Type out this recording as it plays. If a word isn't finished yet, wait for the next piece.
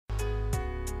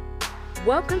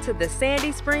Welcome to the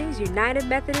Sandy Springs United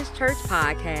Methodist Church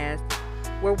podcast,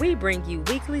 where we bring you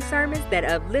weekly sermons that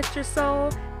uplift your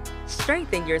soul,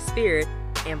 strengthen your spirit,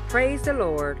 and praise the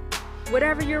Lord.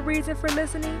 Whatever your reason for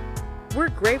listening, we're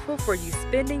grateful for you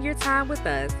spending your time with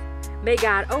us. May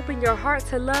God open your heart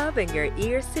to love and your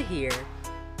ears to hear.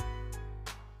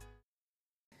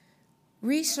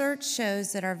 Research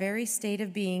shows that our very state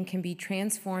of being can be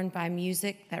transformed by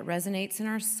music that resonates in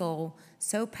our soul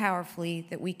so powerfully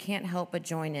that we can't help but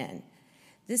join in.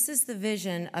 This is the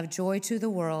vision of Joy to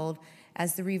the World,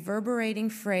 as the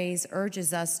reverberating phrase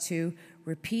urges us to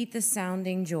repeat the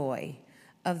sounding joy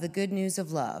of the good news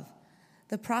of love.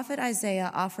 The prophet Isaiah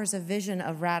offers a vision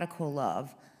of radical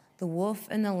love, the wolf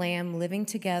and the lamb living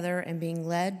together and being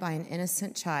led by an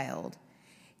innocent child.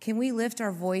 Can we lift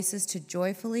our voices to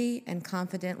joyfully and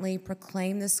confidently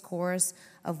proclaim this chorus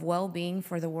of well-being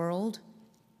for the world?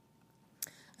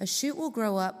 A shoot will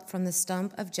grow up from the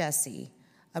stump of Jesse.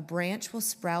 A branch will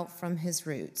sprout from his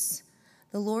roots.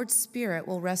 The Lord's Spirit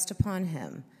will rest upon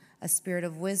him, a spirit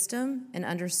of wisdom and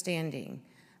understanding,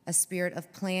 a spirit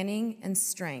of planning and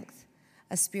strength,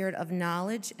 a spirit of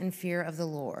knowledge and fear of the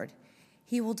Lord.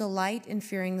 He will delight in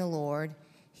fearing the Lord.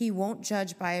 He won't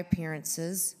judge by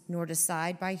appearances, nor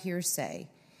decide by hearsay.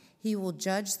 He will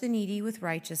judge the needy with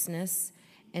righteousness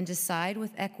and decide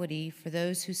with equity for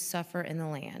those who suffer in the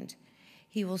land.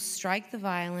 He will strike the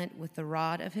violent with the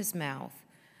rod of his mouth.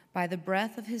 By the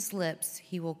breath of his lips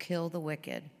he will kill the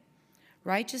wicked.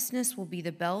 Righteousness will be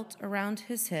the belt around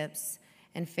his hips,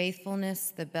 and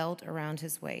faithfulness the belt around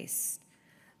his waist.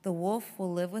 The wolf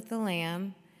will live with the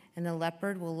lamb, and the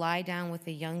leopard will lie down with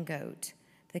the young goat.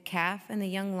 The calf and the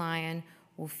young lion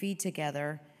will feed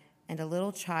together, and a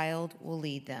little child will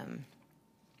lead them.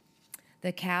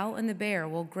 The cow and the bear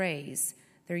will graze,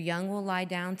 their young will lie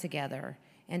down together,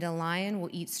 and a lion will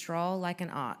eat straw like an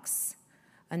ox.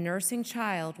 A nursing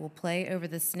child will play over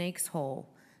the snake's hole.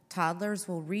 Toddlers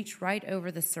will reach right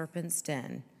over the serpent's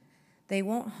den. They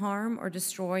won't harm or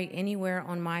destroy anywhere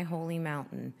on my holy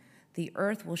mountain. The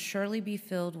earth will surely be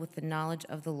filled with the knowledge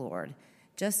of the Lord,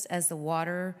 just as the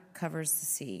water covers the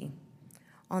sea.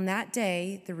 On that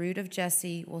day, the root of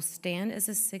Jesse will stand as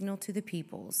a signal to the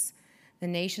peoples. The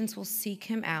nations will seek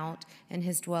him out, and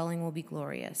his dwelling will be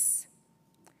glorious.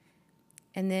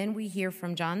 And then we hear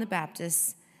from John the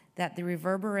Baptist that the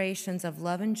reverberations of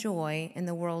love and joy in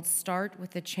the world start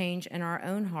with the change in our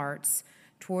own hearts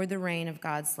toward the reign of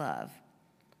God's love.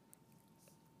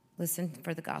 Listen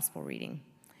for the gospel reading.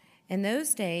 In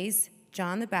those days,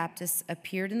 John the Baptist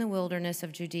appeared in the wilderness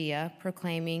of Judea,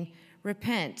 proclaiming,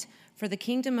 "Repent, for the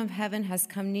kingdom of heaven has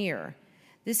come near."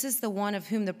 This is the one of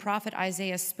whom the prophet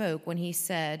Isaiah spoke when he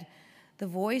said, "The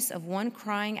voice of one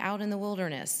crying out in the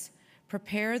wilderness,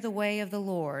 prepare the way of the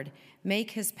Lord,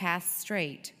 make his path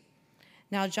straight."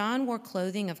 Now John wore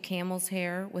clothing of camel's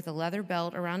hair with a leather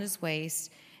belt around his waist,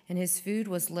 and his food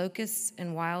was locusts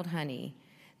and wild honey.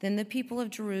 Then the people of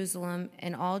Jerusalem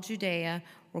and all Judea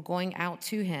were going out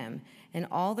to him, and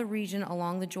all the region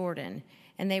along the Jordan,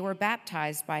 and they were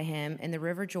baptized by him in the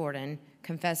river Jordan,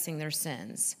 confessing their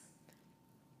sins.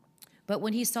 But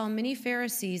when he saw many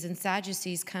Pharisees and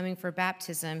Sadducees coming for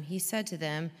baptism, he said to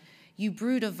them, "You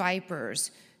brood of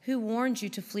vipers, who warned you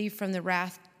to flee from the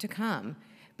wrath to come?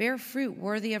 Bear fruit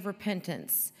worthy of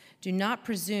repentance. Do not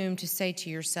presume to say to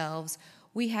yourselves,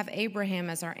 'We have Abraham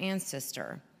as our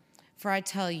ancestor.' For I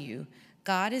tell you,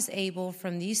 God is able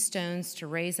from these stones to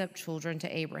raise up children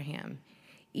to Abraham.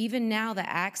 Even now the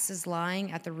axe is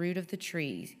lying at the root of the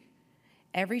tree.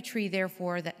 Every tree,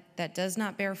 therefore, that does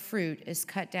not bear fruit is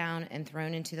cut down and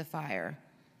thrown into the fire.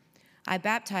 I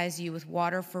baptize you with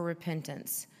water for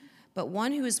repentance, but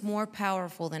one who is more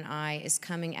powerful than I is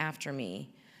coming after me.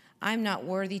 I am not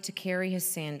worthy to carry his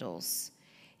sandals.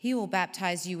 He will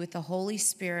baptize you with the Holy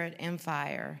Spirit and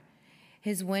fire.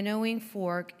 His winnowing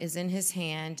fork is in his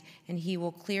hand, and he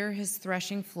will clear his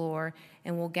threshing floor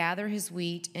and will gather his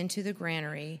wheat into the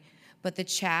granary, but the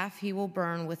chaff he will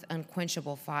burn with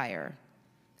unquenchable fire."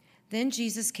 Then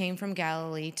Jesus came from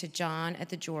Galilee to John at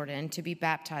the Jordan to be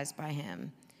baptized by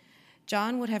him.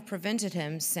 John would have prevented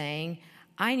him, saying,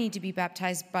 "I need to be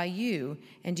baptized by you,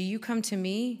 and do you come to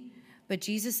me?" But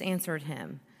Jesus answered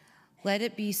him, "Let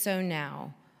it be so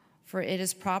now, for it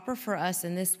is proper for us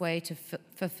in this way to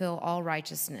fulfill all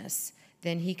righteousness."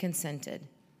 Then he consented.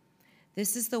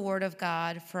 This is the word of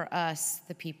God for us,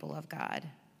 the people of God.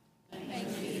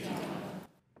 Thanks be to God.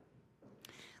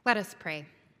 Let us pray.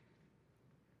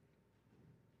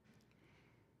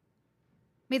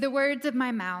 May the words of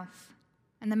my mouth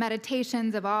and the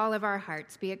meditations of all of our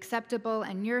hearts be acceptable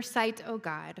in your sight, O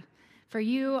God, for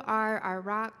you are our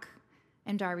rock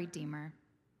and our Redeemer.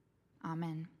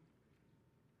 Amen.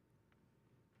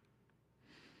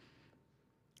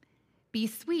 Be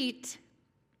sweet.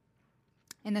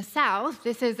 In the South,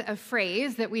 this is a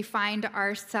phrase that we find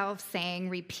ourselves saying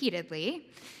repeatedly.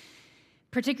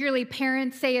 Particularly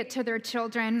parents say it to their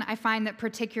children. I find that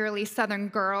particularly Southern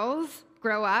girls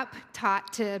grow up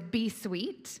taught to be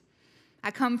sweet.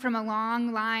 I come from a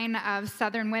long line of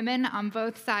Southern women on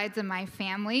both sides of my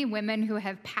family, women who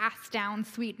have passed down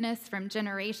sweetness from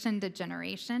generation to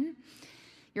generation.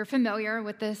 You're familiar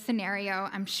with this scenario,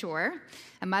 I'm sure.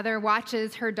 A mother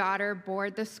watches her daughter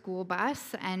board the school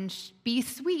bus, and be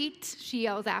sweet, she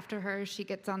yells after her as she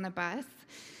gets on the bus.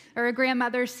 Or a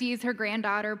grandmother sees her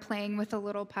granddaughter playing with a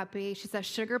little puppy. She says,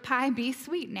 "Sugar pie, be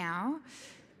sweet now."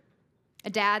 A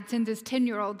dad sends his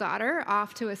 10-year-old daughter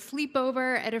off to a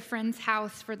sleepover at a friend's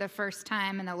house for the first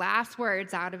time, and the last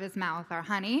words out of his mouth are,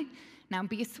 "Honey, now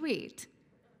be sweet."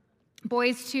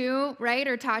 Boys, too, right,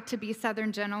 are taught to be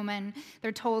Southern gentlemen.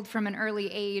 They're told from an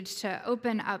early age to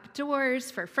open up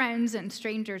doors for friends and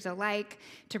strangers alike,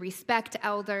 to respect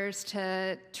elders,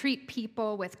 to treat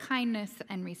people with kindness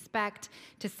and respect,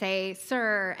 to say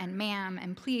sir and ma'am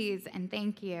and please and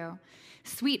thank you.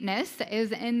 Sweetness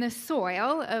is in the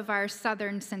soil of our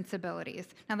Southern sensibilities.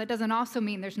 Now, that doesn't also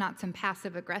mean there's not some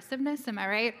passive aggressiveness, am I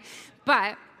right?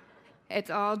 But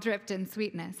it's all dripped in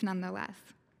sweetness nonetheless.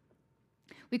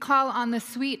 We call on the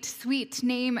sweet, sweet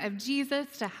name of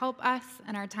Jesus to help us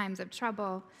in our times of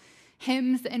trouble.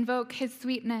 Hymns invoke his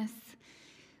sweetness.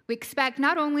 We expect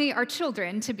not only our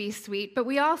children to be sweet, but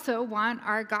we also want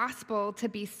our gospel to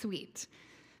be sweet.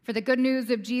 For the good news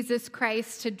of Jesus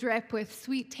Christ to drip with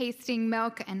sweet-tasting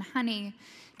milk and honey,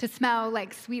 to smell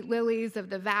like sweet lilies of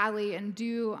the valley and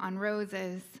dew on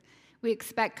roses. We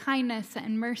expect kindness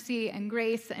and mercy and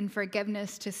grace and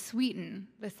forgiveness to sweeten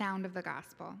the sound of the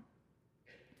gospel.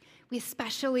 We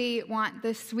especially want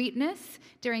this sweetness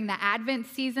during the Advent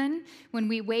season when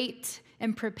we wait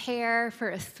and prepare for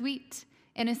a sweet,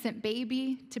 innocent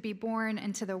baby to be born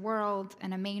into the world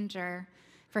in a manger,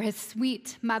 for his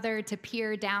sweet mother to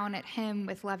peer down at him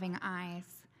with loving eyes.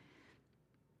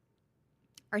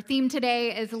 Our theme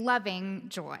today is loving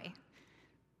joy.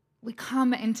 We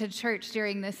come into church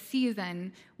during this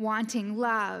season wanting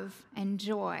love and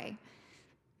joy.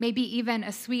 Maybe even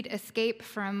a sweet escape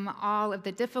from all of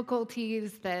the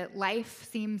difficulties that life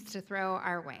seems to throw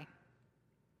our way.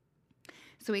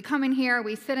 So we come in here,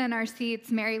 we sit in our seats,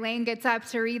 Mary Lane gets up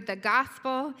to read the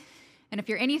gospel, and if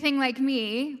you're anything like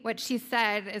me, what she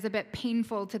said is a bit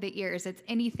painful to the ears. It's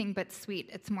anything but sweet.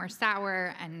 It's more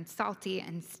sour and salty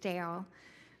and stale.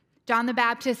 John the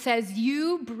Baptist says,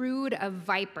 "You brood of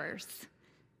vipers.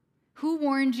 Who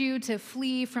warned you to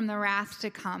flee from the wrath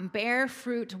to come? Bear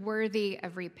fruit worthy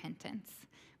of repentance.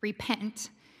 Repent,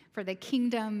 for the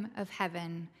kingdom of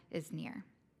heaven is near."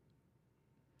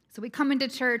 So we come into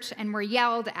church and we're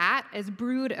yelled at as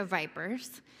brood of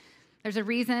vipers. There's a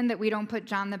reason that we don't put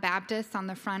John the Baptist on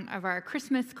the front of our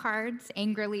Christmas cards,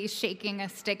 angrily shaking a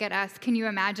stick at us. Can you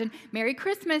imagine? "Merry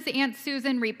Christmas, Aunt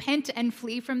Susan. Repent and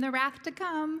flee from the wrath to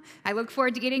come. I look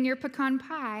forward to eating your pecan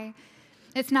pie."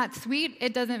 It's not sweet.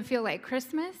 It doesn't feel like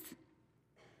Christmas.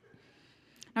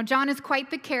 Now, John is quite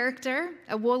the character,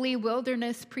 a woolly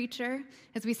wilderness preacher.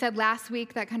 As we said last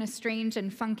week, that kind of strange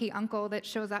and funky uncle that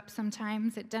shows up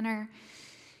sometimes at dinner.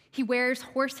 He wears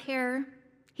horsehair.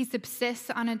 He subsists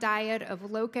on a diet of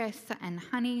locusts and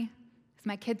honey. As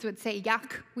my kids would say,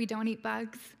 yuck, we don't eat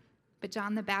bugs, but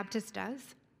John the Baptist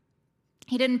does.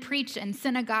 He didn't preach in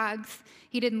synagogues.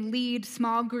 He didn't lead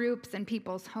small groups in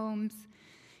people's homes.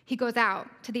 He goes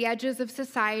out to the edges of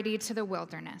society, to the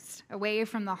wilderness, away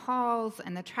from the halls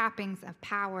and the trappings of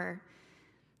power.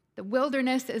 The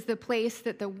wilderness is the place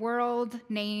that the world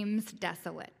names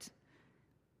desolate,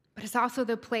 but it's also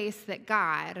the place that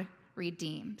God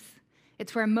redeems.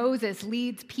 It's where Moses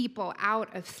leads people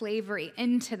out of slavery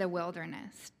into the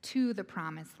wilderness, to the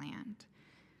promised land.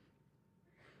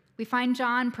 We find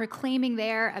John proclaiming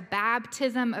there a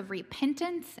baptism of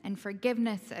repentance and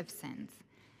forgiveness of sins.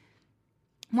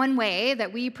 One way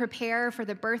that we prepare for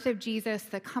the birth of Jesus,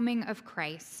 the coming of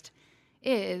Christ,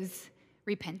 is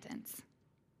repentance.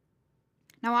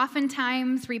 Now,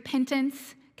 oftentimes,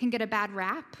 repentance can get a bad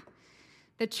rap.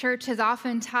 The church has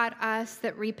often taught us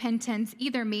that repentance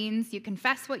either means you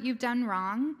confess what you've done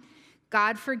wrong,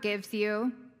 God forgives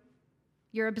you,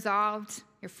 you're absolved,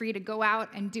 you're free to go out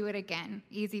and do it again,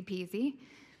 easy peasy.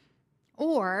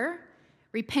 Or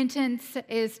repentance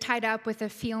is tied up with a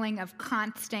feeling of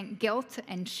constant guilt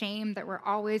and shame that we're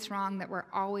always wrong, that we're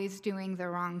always doing the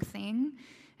wrong thing,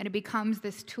 and it becomes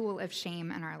this tool of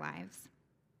shame in our lives.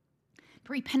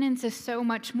 But repentance is so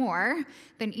much more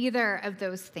than either of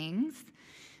those things.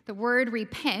 The word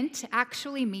repent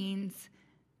actually means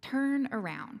turn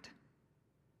around.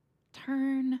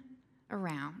 Turn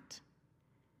around.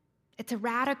 It's a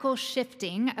radical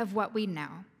shifting of what we know.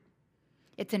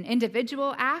 It's an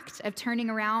individual act of turning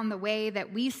around the way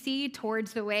that we see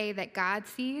towards the way that God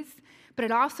sees, but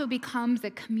it also becomes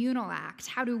a communal act.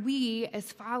 How do we,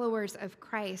 as followers of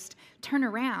Christ, turn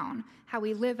around how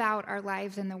we live out our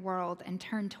lives in the world and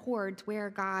turn towards where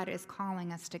God is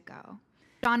calling us to go?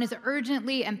 John is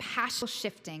urgently and passionately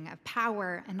shifting of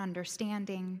power and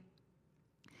understanding.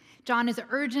 John is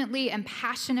urgently and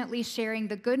passionately sharing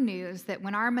the good news that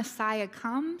when our Messiah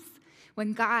comes,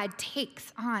 when God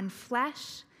takes on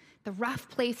flesh, the rough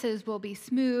places will be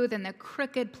smooth and the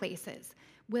crooked places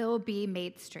will be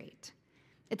made straight.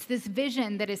 It's this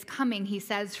vision that is coming, he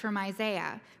says, from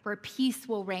Isaiah, where peace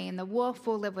will reign. The wolf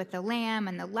will live with the lamb,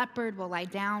 and the leopard will lie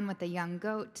down with the young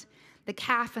goat. The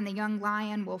calf and the young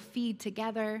lion will feed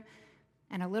together,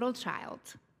 and a little child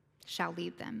shall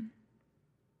lead them.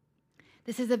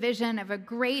 This is a vision of a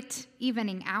great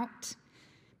evening out.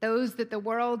 Those that the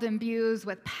world imbues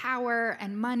with power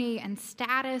and money and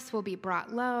status will be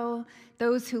brought low.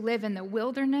 Those who live in the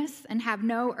wilderness and have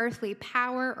no earthly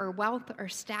power or wealth or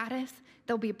status,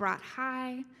 they'll be brought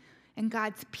high, and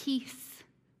God's peace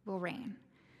will reign.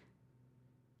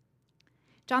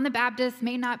 John the Baptist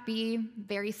may not be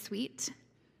very sweet,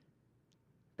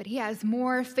 but he has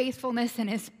more faithfulness in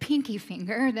his pinky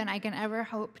finger than I can ever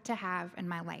hope to have in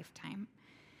my lifetime.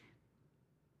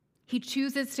 He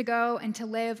chooses to go and to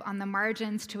live on the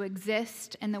margins, to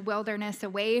exist in the wilderness,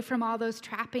 away from all those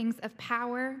trappings of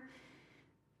power.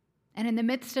 And in the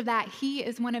midst of that, he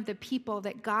is one of the people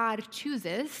that God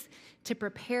chooses to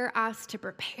prepare us, to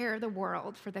prepare the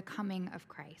world for the coming of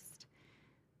Christ.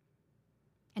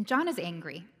 And John is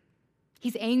angry.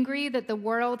 He's angry that the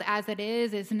world as it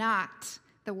is not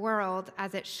the world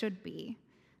as it should be.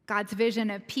 God's vision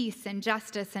of peace and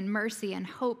justice and mercy and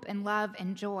hope and love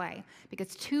and joy,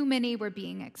 because too many were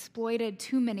being exploited,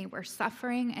 too many were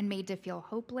suffering and made to feel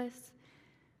hopeless.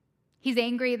 He's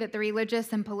angry that the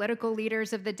religious and political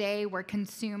leaders of the day were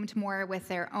consumed more with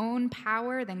their own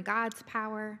power than God's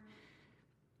power.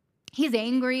 He's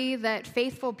angry that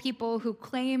faithful people who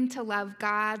claim to love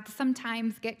God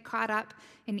sometimes get caught up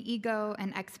in ego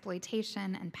and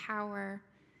exploitation and power,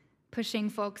 pushing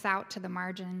folks out to the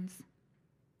margins.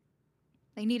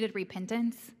 They needed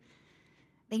repentance.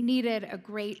 They needed a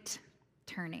great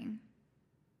turning.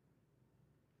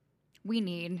 We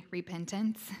need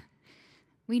repentance.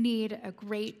 We need a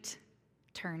great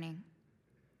turning.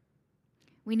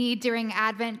 We need during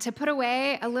Advent to put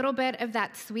away a little bit of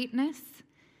that sweetness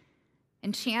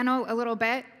and channel a little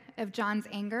bit of John's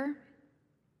anger.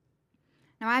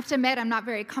 Now, I have to admit, I'm not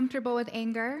very comfortable with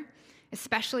anger,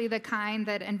 especially the kind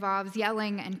that involves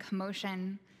yelling and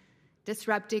commotion,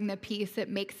 disrupting the peace that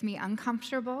makes me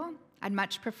uncomfortable. I'd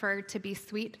much prefer to be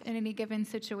sweet in any given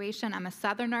situation. I'm a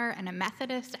Southerner and a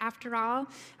Methodist, after all.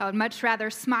 I would much rather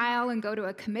smile and go to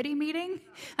a committee meeting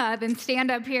than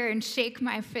stand up here and shake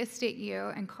my fist at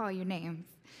you and call you names.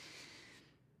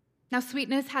 Now,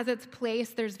 sweetness has its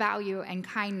place. There's value and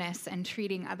kindness and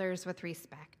treating others with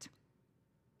respect.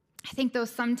 I think, though,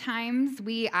 sometimes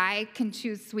I can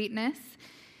choose sweetness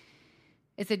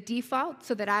as a default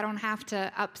so that I don't have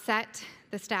to upset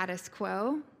the status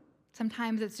quo.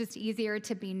 Sometimes it's just easier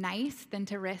to be nice than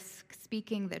to risk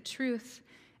speaking the truth,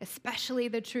 especially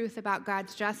the truth about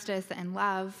God's justice and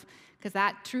love, because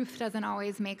that truth doesn't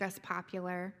always make us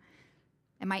popular.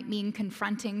 It might mean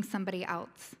confronting somebody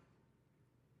else.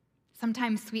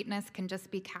 Sometimes sweetness can just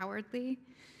be cowardly.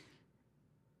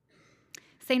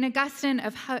 St. Augustine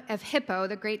of Hippo,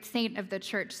 the great saint of the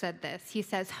church, said this. He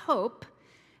says, "Hope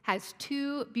has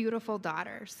two beautiful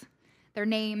daughters. Their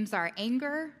names are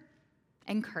anger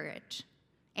and courage.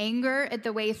 Anger at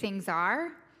the way things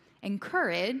are, and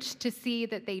courage to see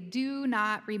that they do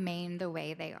not remain the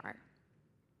way they are."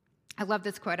 I love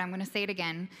this quote. I'm going to say it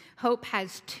again. Hope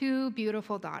has two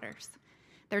beautiful daughters.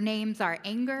 Their names are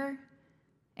anger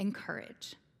and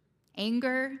courage.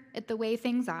 Anger at the way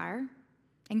things are,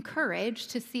 and courage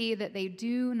to see that they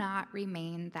do not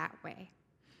remain that way.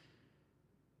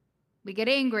 We get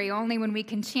angry only when we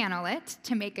can channel it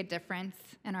to make a difference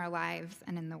in our lives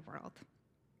and in the world.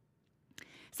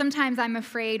 Sometimes I'm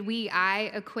afraid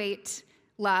I equate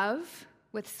love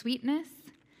with sweetness,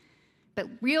 but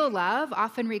real love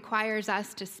often requires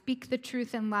us to speak the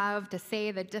truth in love, to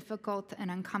say the difficult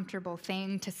and uncomfortable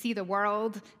thing, to see the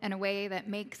world in a way that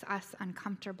makes us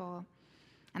uncomfortable.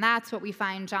 And that's what we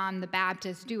find John the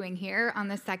Baptist doing here on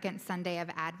the second Sunday of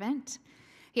Advent.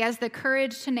 He has the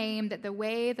courage to name that the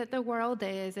way that the world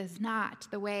is not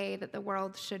the way that the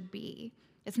world should be.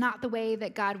 It's not the way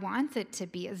that God wants it to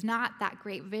be. It's not that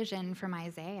great vision from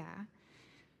Isaiah.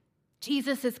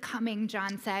 Jesus is coming,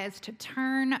 John says, to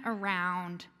turn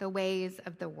around the ways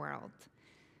of the world.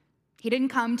 He didn't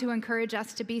come to encourage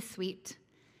us to be sweet.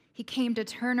 He came to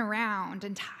turn around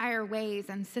entire ways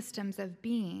and systems of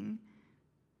being.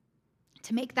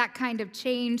 To make that kind of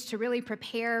change, to really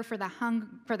prepare for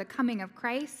the coming of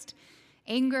Christ,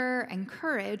 anger and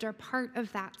courage are part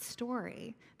of that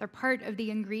story. They're part of the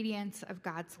ingredients of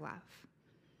God's love.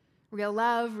 Real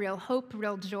love, real hope,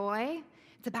 real joy.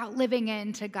 It's about living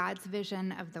into God's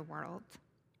vision of the world.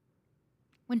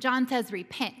 When John says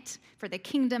repent, for the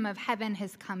kingdom of heaven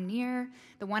has come near,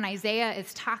 the one Isaiah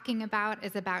is talking about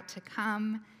is about to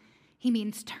come, he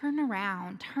means turn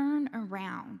around,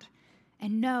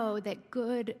 and know that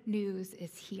good news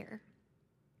is here.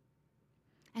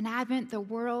 In Advent, the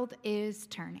world is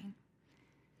turning.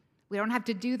 We don't have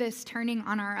to do this turning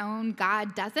on our own.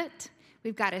 God does it.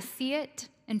 We've got to see it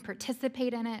and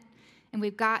participate in it. And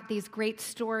we've got these great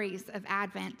stories of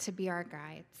Advent to be our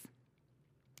guides.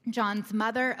 John's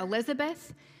mother,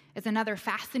 Elizabeth, is another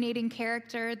fascinating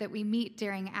character that we meet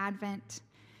during Advent.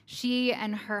 She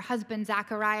and her husband,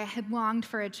 Zachariah, had longed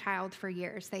for a child for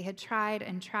years. They had tried.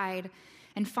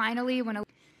 And finally,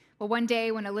 one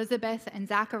day when Elizabeth and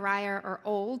Zachariah are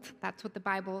old, that's what the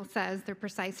Bible says, their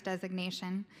precise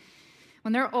designation.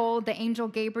 When they're old, the angel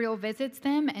Gabriel visits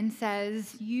them and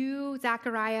says, you,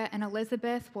 Zachariah and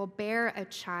Elizabeth, will bear a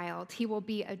child. He will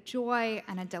be a joy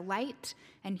and a delight,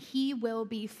 and he will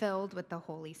be filled with the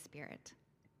Holy Spirit.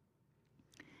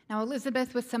 Now,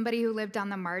 Elizabeth was somebody who lived on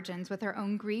the margins with her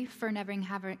own grief for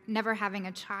never having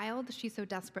a child she so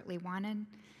desperately wanted.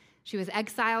 She was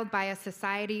exiled by a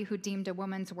society who deemed a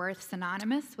woman's worth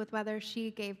synonymous with whether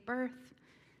she gave birth.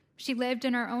 She lived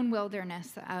in her own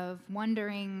wilderness of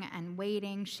wondering and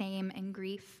waiting, shame and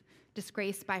grief,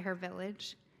 disgraced by her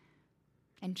village.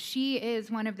 And she is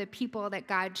one of the people that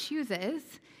God chooses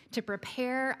to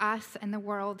prepare us and the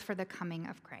world for the coming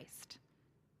of Christ.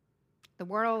 The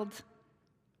world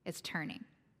is turning.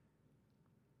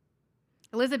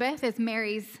 Elizabeth is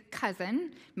Mary's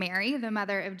cousin, Mary, the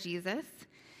mother of Jesus.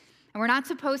 And we're not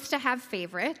supposed to have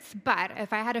favorites, but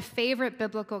if I had a favorite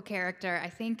biblical character, I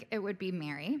think it would be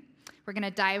Mary. We're going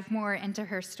to dive more into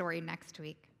her story next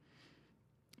week.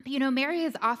 But Mary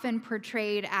is often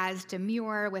portrayed as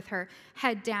demure with her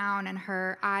head down and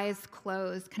her eyes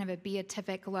closed, kind of a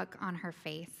beatific look on her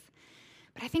face.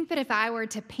 But I think that if I were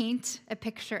to paint a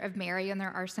picture of Mary, and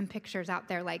there are some pictures out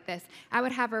there like this, I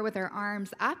would have her with her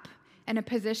arms up in a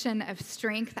position of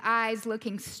strength, eyes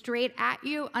looking straight at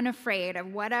you, unafraid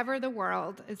of whatever the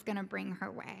world is going to bring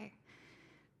her way.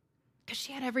 Because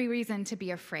she had every reason to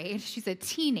be afraid. She's a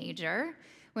teenager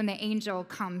when the angel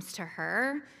comes to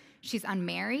her. She's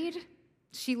unmarried.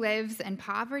 She lives in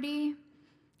poverty.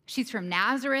 She's from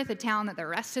Nazareth, a town that the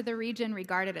rest of the region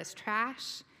regarded as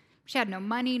trash. She had no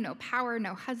money, no power,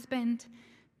 no husband.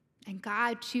 And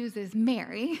God chooses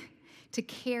Mary to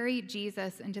carry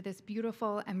Jesus into this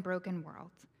beautiful and broken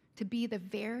world, to be the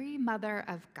very mother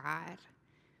of God.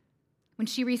 When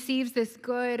she receives this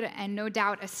good and no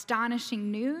doubt astonishing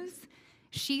news,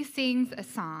 she sings a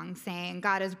song saying,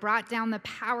 God has brought down the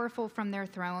powerful from their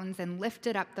thrones and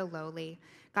lifted up the lowly.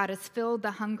 God has filled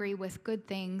the hungry with good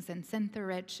things and sent the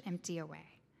rich empty away.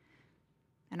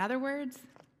 In other words,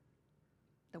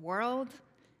 the world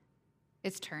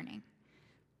is turning.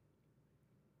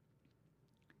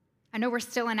 I know we're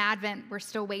still in Advent, we're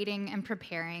still waiting and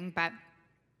preparing, but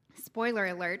spoiler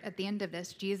alert, at the end of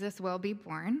this, Jesus will be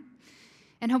born.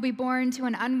 And he'll be born to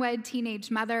an unwed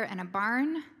teenage mother in a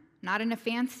barn, not in a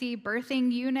fancy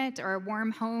birthing unit or a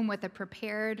warm home with a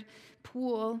prepared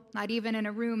pool, not even in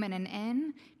a room in an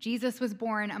inn. Jesus was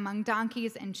born among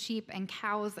donkeys and sheep and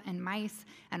cows and mice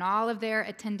and all of their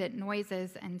attendant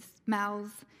noises and smells.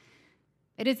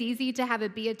 It is easy to have a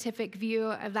beatific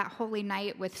view of that holy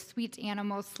night with sweet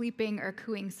animals sleeping or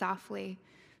cooing softly.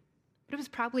 But it was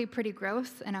probably pretty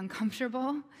gross and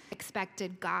uncomfortable.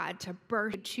 Expected God to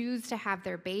birth, choose to have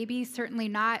their baby, certainly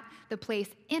not the place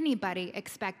anybody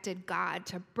expected God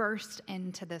to burst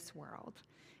into this world.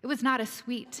 It was not a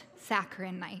sweet,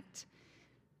 saccharine night.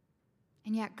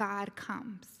 And yet God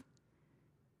comes.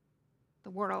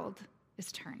 The world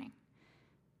is turning.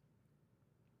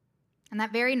 And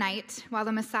that very night, while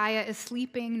the Messiah is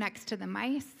sleeping next to the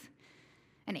mice,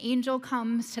 an angel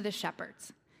comes to the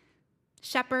shepherds.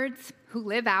 Shepherds who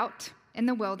live out in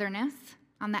the wilderness,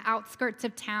 on the outskirts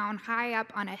of town, high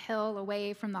up on a hill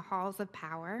away from the halls of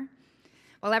power.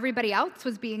 While everybody else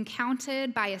was being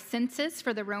counted by a census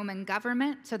for the Roman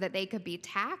government so that they could be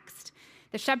taxed,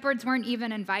 the shepherds weren't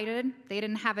even invited. They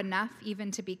didn't have enough even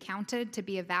to be counted to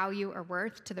be of value or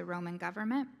worth to the Roman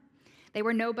government. They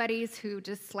were nobodies who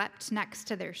just slept next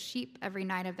to their sheep every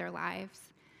night of their lives.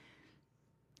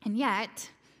 And yet,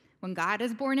 when God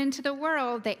is born into the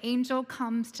world, the angel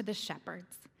comes to the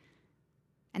shepherds.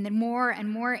 And then more and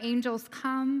more angels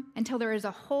come until there is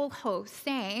a whole host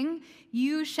saying,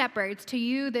 "You shepherds, to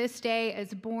you this day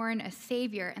is born a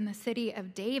Savior in the city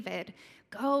of David.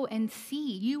 Go and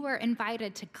see. You are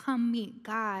invited to come meet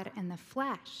God in the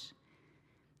flesh."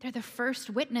 They're the first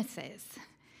witnesses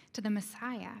to the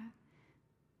Messiah.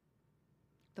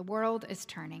 The world is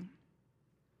turning.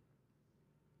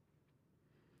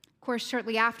 Of course,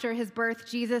 shortly after his birth,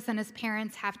 Jesus and his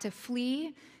parents have to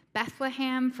flee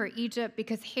Bethlehem for Egypt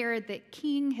because Herod the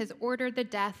king has ordered the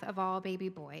death of all baby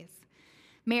boys.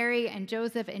 Mary and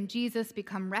Joseph and Jesus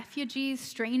become refugees,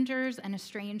 strangers in a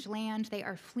strange land. They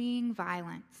are fleeing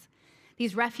violence.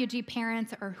 These refugee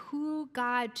parents are who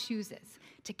God chooses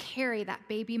to carry that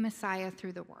baby Messiah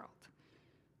through the world.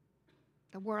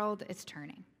 The world is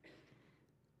turning.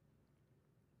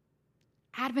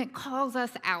 Advent calls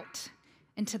us out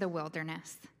into the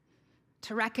wilderness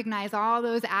to recognize all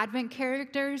those Advent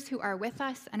characters who are with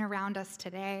us and around us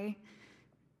today.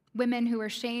 Women who are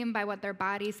shamed by what their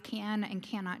bodies can and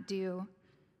cannot do.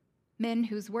 Men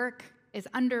whose work is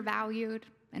undervalued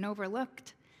and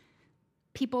overlooked.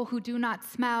 People who do not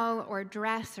smell or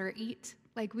dress or eat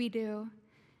like we do.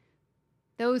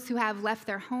 Those who have left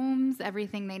their homes,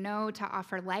 everything they know, to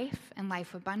offer life and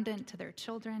life abundant to their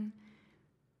children.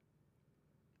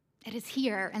 It is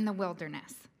here in the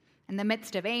wilderness, in the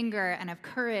midst of anger and of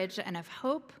courage and of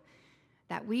hope,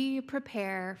 that we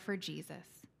prepare for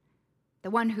Jesus, the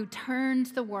one who turned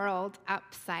the world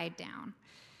upside down.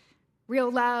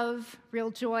 Real love,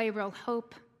 real joy, real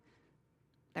hope,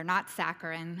 they're not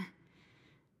saccharine.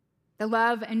 The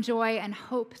love and joy and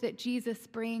hope that Jesus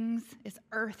brings is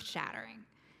earth-shattering.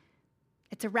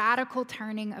 It's a radical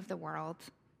turning of the world,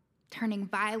 turning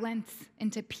violence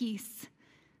into peace,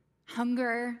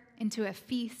 hunger into a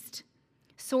feast,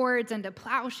 swords into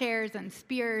plowshares and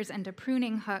spears into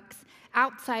pruning hooks,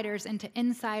 outsiders into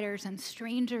insiders, and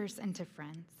strangers into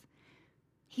friends.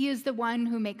 He is the one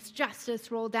who makes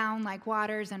justice roll down like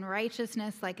waters and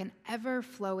righteousness like an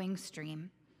ever-flowing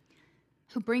stream,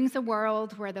 who brings a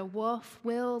world where the wolf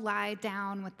will lie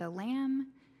down with the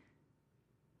lamb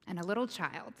and a little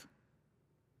child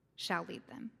shall lead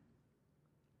them.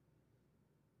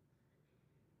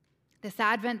 This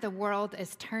Advent, the world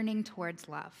is turning towards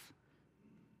love.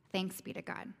 Thanks be to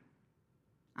God.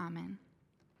 Amen.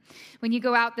 When you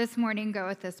go out this morning, go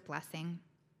with this blessing.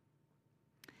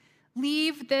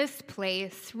 Leave this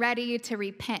place ready to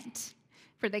repent,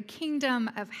 for the kingdom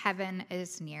of heaven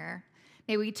is near.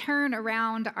 May we turn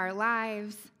around our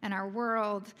lives and our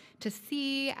world to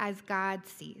see as God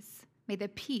sees. May the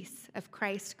peace of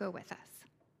Christ go with us.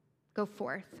 Go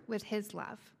forth with his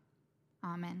love.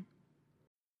 Amen.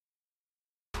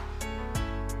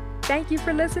 Thank you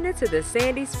for listening to the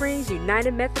Sandy Springs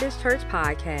United Methodist Church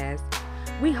podcast.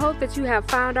 We hope that you have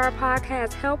found our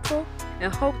podcast helpful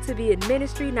and hope to be in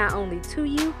ministry not only to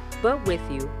you, but with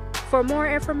you. For more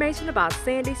information about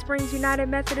Sandy Springs United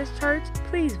Methodist Church,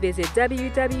 please visit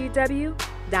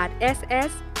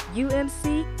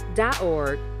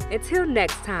www.ssumc.org. Until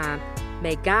next time,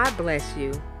 may God bless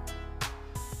you.